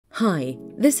Hi,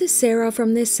 this is Sarah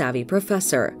from The Savvy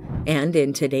Professor, and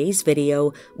in today's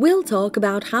video, we'll talk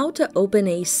about how to open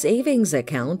a savings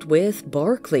account with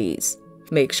Barclays.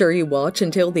 Make sure you watch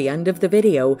until the end of the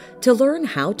video to learn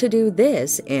how to do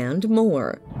this and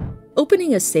more.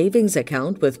 Opening a savings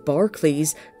account with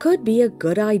Barclays could be a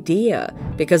good idea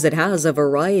because it has a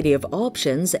variety of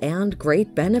options and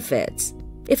great benefits.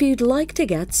 If you'd like to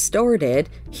get started,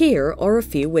 here are a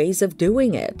few ways of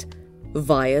doing it.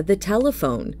 Via the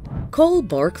telephone. Call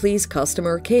Barclays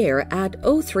customer care at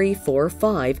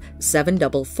 0345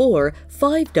 744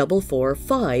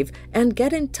 5445 and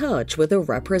get in touch with a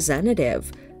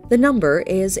representative. The number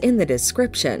is in the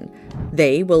description.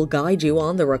 They will guide you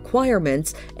on the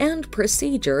requirements and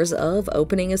procedures of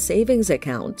opening a savings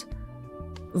account.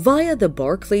 Via the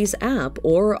Barclays app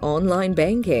or online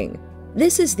banking.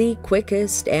 This is the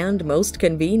quickest and most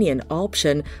convenient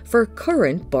option for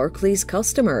current Barclays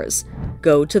customers.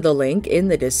 Go to the link in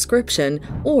the description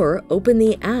or open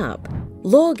the app.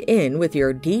 Log in with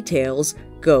your details,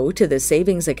 go to the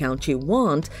savings account you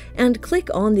want, and click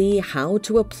on the How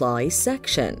to Apply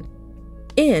section.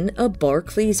 In a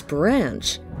Barclays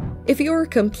branch. If you're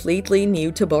completely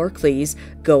new to Barclays,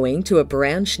 going to a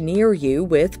branch near you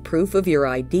with proof of your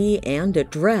ID and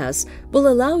address will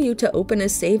allow you to open a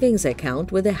savings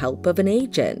account with the help of an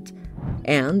agent.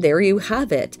 And there you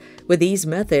have it. With these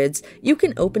methods, you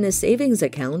can open a savings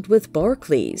account with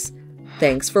Barclays.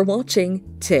 Thanks for watching.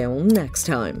 Till next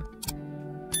time.